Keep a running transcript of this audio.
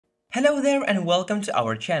Hello there and welcome to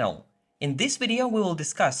our channel. In this video we will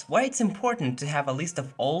discuss why it's important to have a list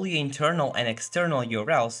of all your internal and external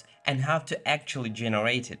URLs and how to actually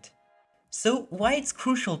generate it. So why it's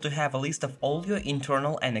crucial to have a list of all your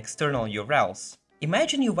internal and external URLs?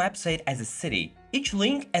 Imagine your website as a city, each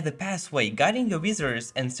link as a pathway guiding your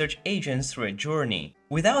visitors and search agents through a journey.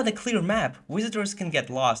 Without a clear map, visitors can get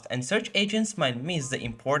lost and search agents might miss the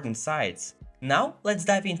important sites. Now, let's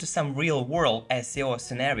dive into some real-world SEO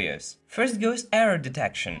scenarios. First goes error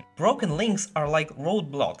detection. Broken links are like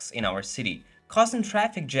roadblocks in our city, causing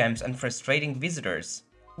traffic jams and frustrating visitors.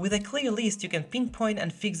 With a clear list, you can pinpoint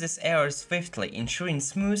and fix these errors swiftly, ensuring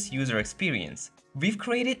smooth user experience. We've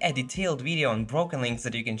created a detailed video on broken links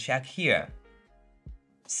that you can check here.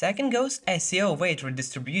 Second goes SEO weight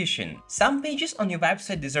redistribution. Some pages on your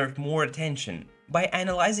website deserve more attention. By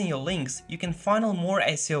analyzing your links, you can funnel more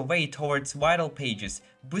SEO weight towards vital pages,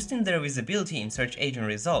 boosting their visibility in search engine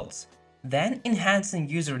results. Then, enhancing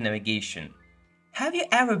user navigation. Have you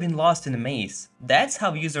ever been lost in a maze? That's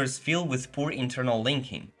how users feel with poor internal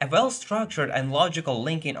linking. A well-structured and logical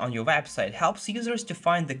linking on your website helps users to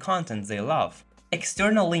find the content they love.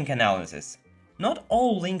 External link analysis. Not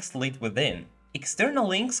all links lead within. External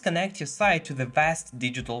links connect your site to the vast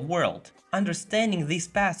digital world. Understanding these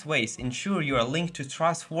pathways ensure you are linked to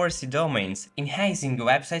trustworthy domains, enhancing your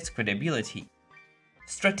website's credibility.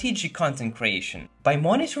 Strategic content creation. By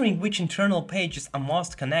monitoring which internal pages are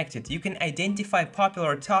most connected, you can identify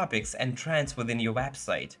popular topics and trends within your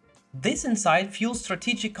website. This insight fuels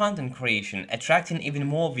strategic content creation, attracting even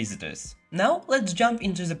more visitors. Now, let's jump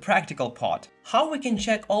into the practical part. How we can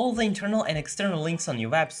check all the internal and external links on your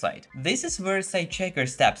website. This is where Site Checker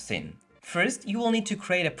steps in. First, you will need to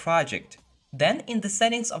create a project. Then, in the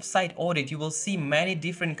settings of Site Audit, you will see many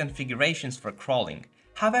different configurations for crawling.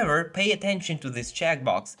 However, pay attention to this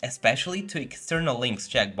checkbox, especially to external links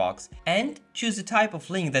checkbox, and choose the type of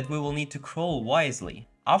link that we will need to crawl wisely.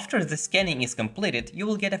 After the scanning is completed, you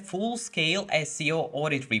will get a full-scale SEO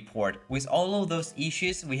audit report with all of those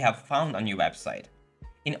issues we have found on your website.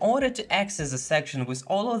 In order to access the section with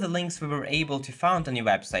all of the links we were able to find on your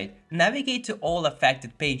website, navigate to All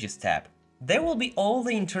Affected Pages tab. There will be all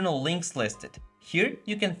the internal links listed. Here,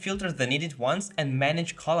 you can filter the needed ones and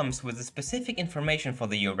manage columns with the specific information for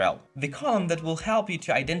the URL. The column that will help you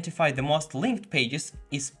to identify the most linked pages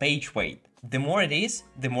is page weight. The more it is,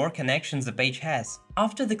 the more connections the page has.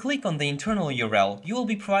 After the click on the internal URL, you will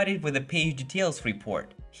be provided with a page details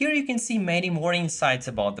report. Here you can see many more insights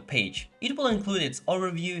about the page. It will include its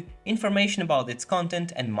overview, information about its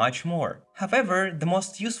content, and much more. However, the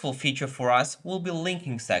most useful feature for us will be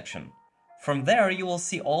linking section. From there, you will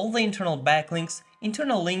see all the internal backlinks,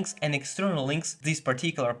 internal links and external links this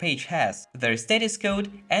particular page has, their status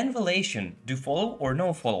code and relation, do follow or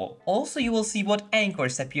no follow. Also, you will see what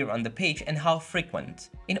anchors appear on the page and how frequent.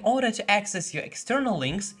 In order to access your external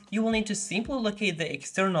links, you will need to simply locate the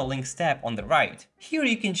External Links tab on the right. Here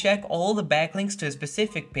you can check all the backlinks to a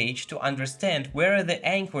specific page to understand where the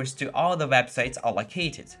anchors to other websites are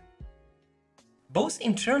located. Both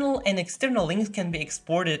internal and external links can be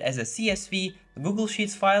exported as a CSV, Google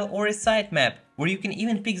Sheets file, or a sitemap, where you can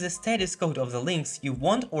even pick the status code of the links you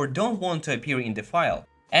want or don't want to appear in the file.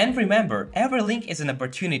 And remember, every link is an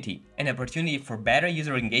opportunity for better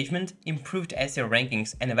user engagement, improved SEO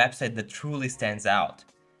rankings, and a website that truly stands out.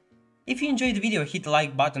 If you enjoyed the video, hit the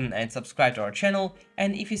like button and subscribe to our channel,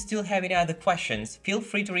 and if you still have any other questions, feel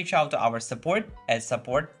free to reach out to our support at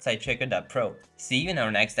support@sitechecker.pro. See you in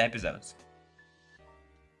our next episodes.